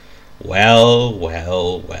Well,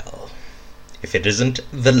 well, well. If it isn't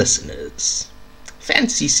the listeners.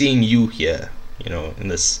 Fancy seeing you here, in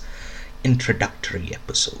this introductory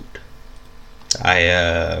episode.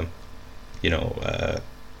 I,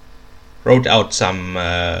 wrote out some,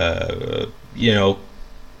 the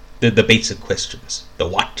basic questions. The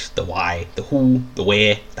what, the why, the who, the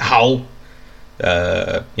where, the how.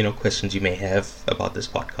 Questions you may have about this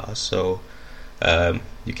podcast. So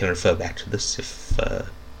you can refer back to this if you're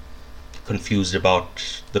confused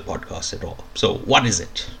about the podcast at all. So what is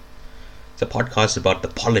it? It's a podcast about the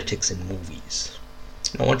politics in movies.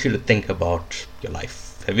 And I want you to think about your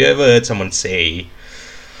life. Have you ever heard someone say,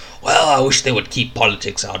 well, I wish they would keep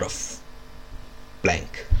politics out of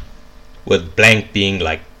blank? With blank being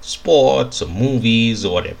like sports or movies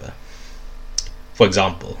or whatever. For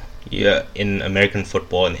example, in American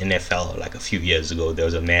football and NFL, like a few years ago, there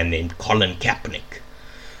was a man named Colin Kaepernick,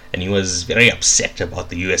 and he was very upset about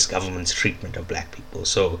the U.S. government's treatment of black people.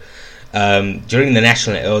 So during the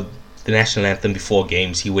national anthem before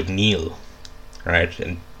games, he would kneel, right?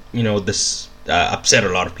 And this upset a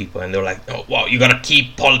lot of people, and they were like, "Oh, wow, you gotta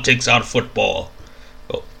keep politics out of football."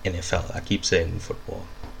 Oh, NFL, I keep saying football.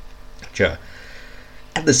 Sure.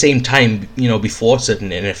 At the same time, before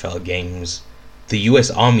certain NFL games, the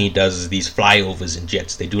U.S. Army does these flyovers in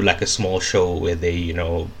jets. They do like a small show where they,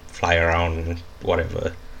 fly around,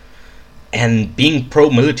 whatever. And being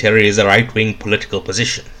pro-military is a right-wing political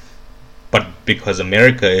position. But because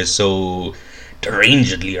America is so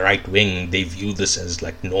derangedly right-wing, they view this as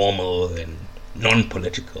like normal and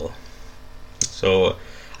non-political. So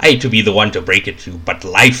I hate to be the one to break it to you, but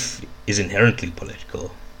life is inherently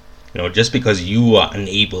political. Just because you are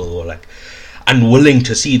unable or like unwilling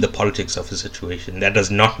to see the politics of a situation, that does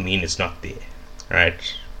not mean it's not there, right?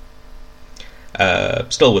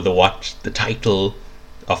 Still with the what, the title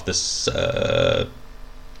of this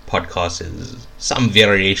podcast is some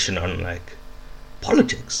variation on like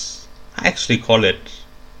politics. I actually call it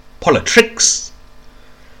politricks.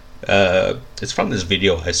 It's from this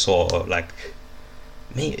video I saw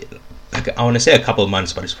I want to say a couple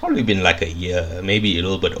months, but it's probably been like a year, maybe a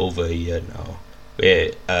little bit over a year now,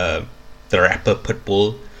 where the rapper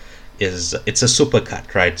Pitbull it's a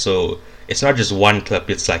supercut, right? So it's not just one clip,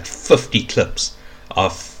 it's like 50 clips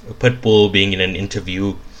of Pitbull being in an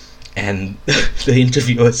interview, and the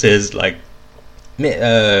interviewer says like,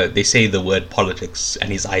 they say the word politics,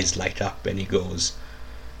 and his eyes light up, and he goes,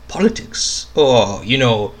 politics? Oh,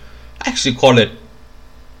 I actually call it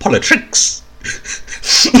politricks.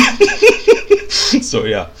 So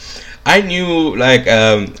yeah, I knew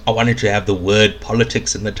I wanted to have the word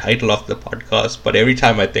politics in the title of the podcast, but every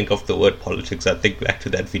time I think of the word politics, I think back to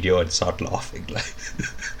that video and start laughing.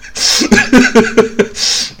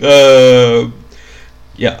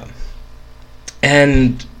 Yeah.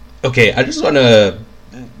 And okay, I just want to,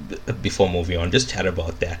 before moving on, just chat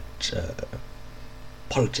about that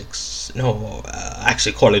politics. No, I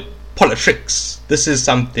actually call it politricks. This is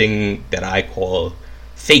something that I call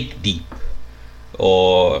fake deep,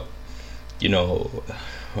 or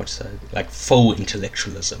what's that, like faux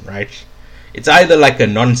intellectualism, right? It's either like a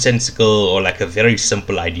nonsensical or like a very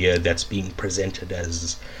simple idea that's being presented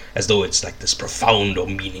as though it's like this profound or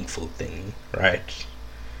meaningful thing, right?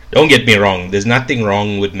 Don't get me wrong, there's nothing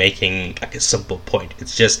wrong with making like a simple point.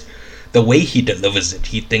 It's just the way he delivers it.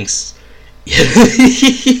 He thinks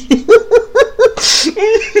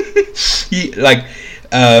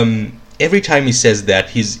every time he says that,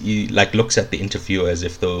 he like looks at the interviewer as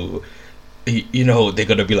if though they're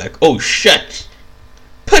gonna be like, oh shit,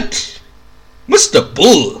 but Mr.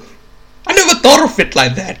 Bull, I never thought of it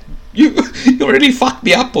like that. You really fucked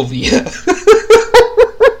me up over here.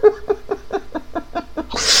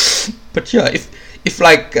 But yeah, if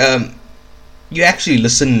like you actually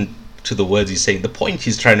listen to the words he's saying, the point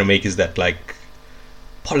he's trying to make is that like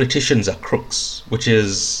politicians are crooks, which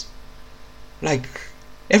is like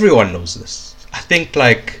everyone knows this. I think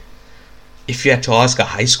like if you had to ask a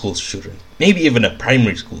high school student, maybe even a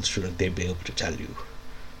primary school student, they'd be able to tell you.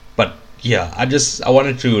 But yeah, I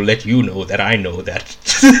wanted to let you know that I know that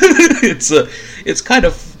it's kind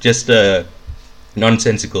of just a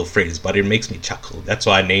nonsensical phrase, but it makes me chuckle. That's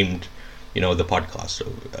why I named the podcast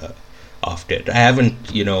after it. I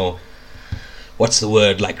haven't what's the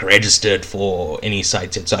word, like registered for any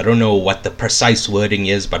sites yet, so I don't know what the precise wording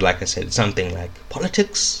is, but like I said, it's something like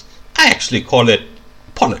politics. I actually call it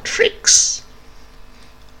politricks.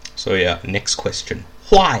 So yeah, next question.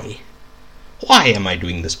 Why am I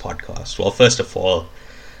doing this podcast? Well, first of all,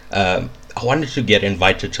 I wanted to get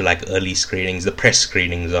invited to like early screenings, the press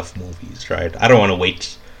screenings of movies, right? I don't want to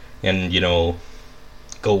wait and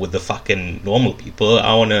go with the fucking normal people.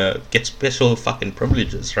 I want to get special fucking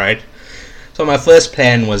privileges, right? So my first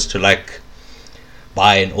plan was to like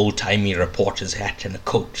buy an old-timey reporter's hat and a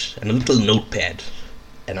coat and a little notepad.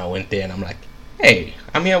 And I went there and I'm like, hey,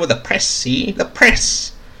 I'm here with the press, see? The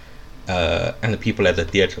press! And the people at the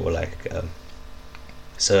theater were like,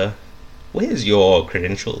 sir, where's your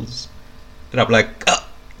credentials? And I'm like,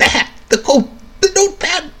 the hat, the coat, the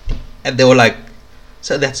notepad! And they were like,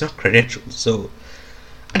 sir, that's not credentials. So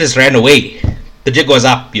I just ran away. The jig was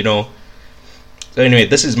up, you know. So anyway,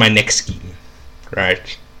 this is my next scheme,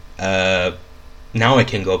 right? Now I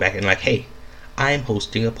can go back and like, hey, I'm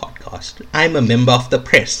hosting a podcast. I'm a member of the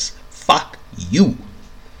press. Fuck you.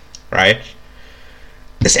 Right?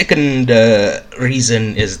 The second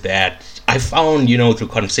reason is that I found, you know, through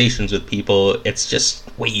conversations with people, it's just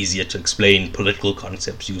way easier to explain political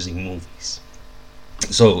concepts using movies.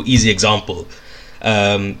 So, easy example.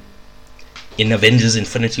 In Avengers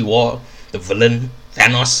Infinity War, the villain,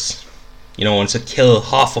 Thanos, you know, wants to kill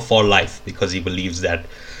half of our life because he believes that,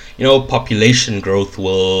 you know, population growth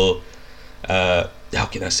will, how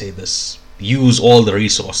can I say this, use all the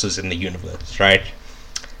resources in the universe, right?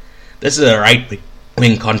 This is a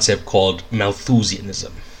right-wing concept called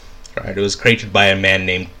Malthusianism, right? It was created by a man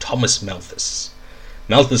named Thomas Malthus.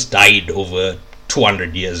 Malthus died over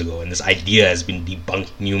 200 years ago, and this idea has been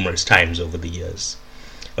debunked numerous times over the years.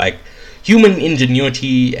 Like, human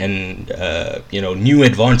ingenuity and new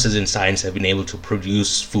advances in science have been able to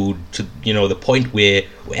produce food to, you know, the point where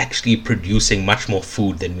we're actually producing much more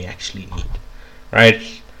food than we actually need, right?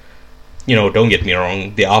 You know, don't get me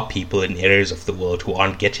wrong, there are people in areas of the world who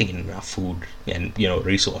aren't getting enough food and, you know,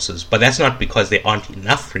 resources, but that's not because there aren't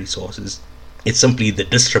enough resources. It's simply the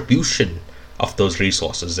distribution of those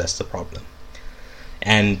resources that's the problem.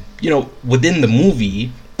 And, you know, within the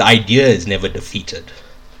movie, the idea is never defeated.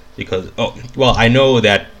 Because, I know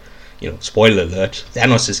that, you know, spoiler alert,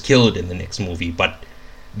 Thanos is killed in the next movie, but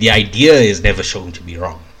the idea is never shown to be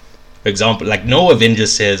wrong. For example, like, no Avenger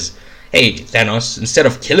says, hey, Thanos, instead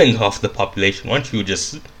of killing half the population, why don't you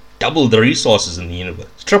just double the resources in the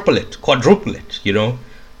universe? Triple it, quadruple it, you know?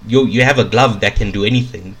 You have a glove that can do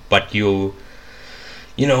anything, but you're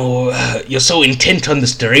so intent on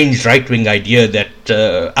this deranged right-wing idea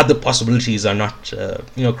that other possibilities are not,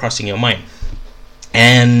 crossing your mind.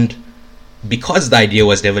 And because the idea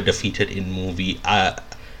was never defeated in movie,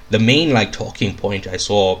 the main talking point I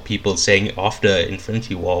saw people saying after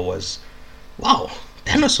Infinity War was, wow,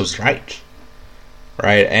 Thanos was right?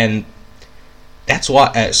 And that's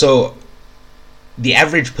why, so the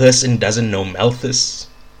average person doesn't know Malthus,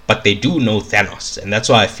 but they do know Thanos, and that's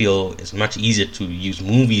why I feel it's much easier to use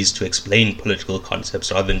movies to explain political concepts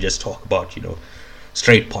rather than just talk about, you know,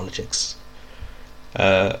 straight politics.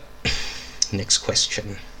 Next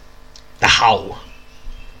question. The how.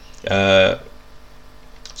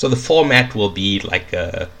 So the format will be like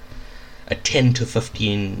a 10 to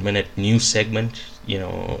 15 minute news segment, you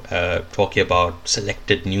know, talking about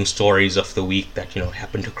selected news stories of the week that, you know,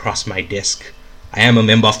 happen to cross my desk. I am a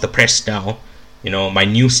member of the press now, you know, my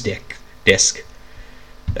news desk.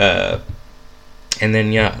 And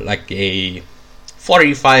then, like a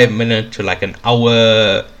 45 minute to like an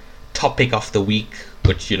hour topic of the week,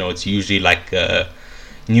 which, you know, it's usually like a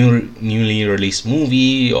newly released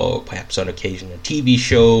movie, or perhaps on occasion a TV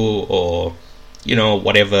show, or, you know,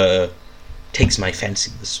 whatever takes my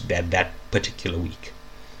fancy that particular week.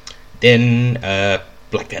 Then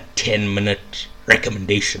like a 10-minute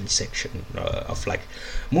recommendation section of like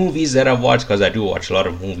movies that I've watched, because I do watch a lot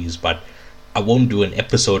of movies, but I won't do an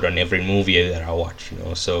episode on every movie that I watch, you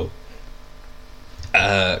know. So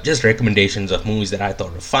just recommendations of movies that I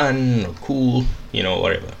thought were fun or cool, you know,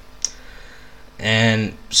 whatever.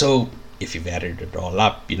 And so if you've added it all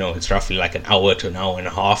up, you know, it's roughly like an hour to an hour and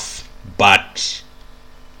a half, but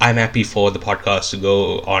I'm happy for the podcast to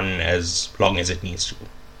go on as long as it needs to.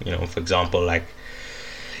 You know, for example, like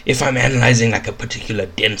if I'm analyzing like a particular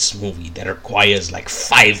dense movie that requires like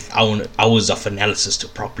 5 hours of analysis to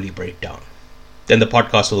properly break down, then the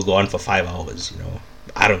podcast will go on for 5 hours, you know.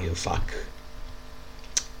 I don't give a fuck.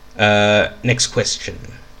 Next question.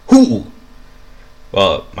 Who?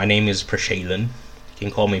 Well, my name is Prashailan. You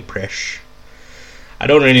can call me Presh. I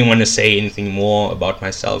don't really want to say anything more about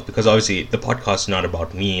myself, because obviously the podcast is not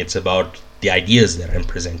about me. It's about the ideas that I'm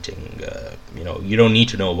presenting. You know, you don't need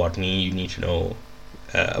to know about me. You need to know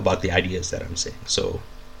about the ideas that I'm saying. So,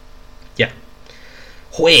 yeah.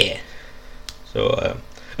 Where? So,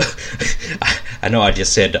 I know I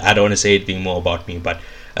just said I don't want to say anything more about me, but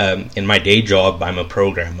in my day job, I'm a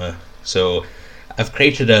programmer. So I've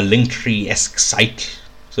created a Linktree-esque site.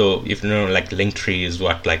 So if you know, like Linktree is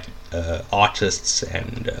what, like artists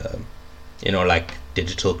and like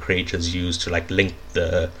digital creators use to like link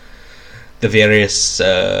the various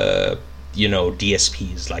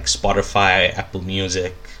DSPs like Spotify, Apple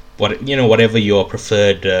Music, whatever your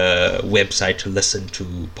preferred website to listen to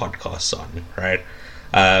podcasts on, right?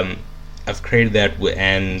 I've created that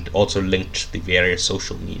and also linked the various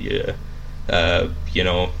social media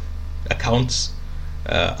accounts.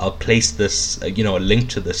 I'll place this a link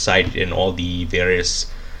to the site in all the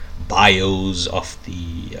various bios of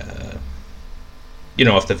the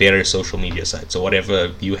of the various social media sites. So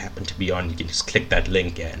whatever you happen to be on, you can just click that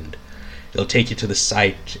link and it'll take you to the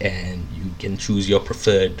site, and you can choose your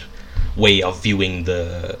preferred way of viewing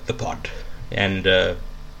the pod. And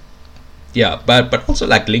but also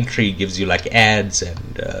like Linktree gives you like ads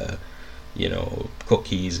and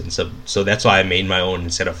cookies and so that's why I made my own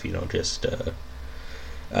instead of just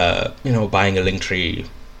buying a Linktree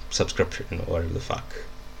subscription or whatever the fuck.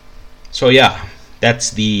 So yeah,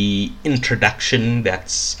 that's the introduction. I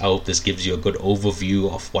hope this gives you a good overview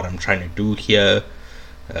of what I'm trying to do here.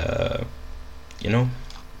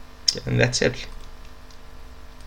 And that's it.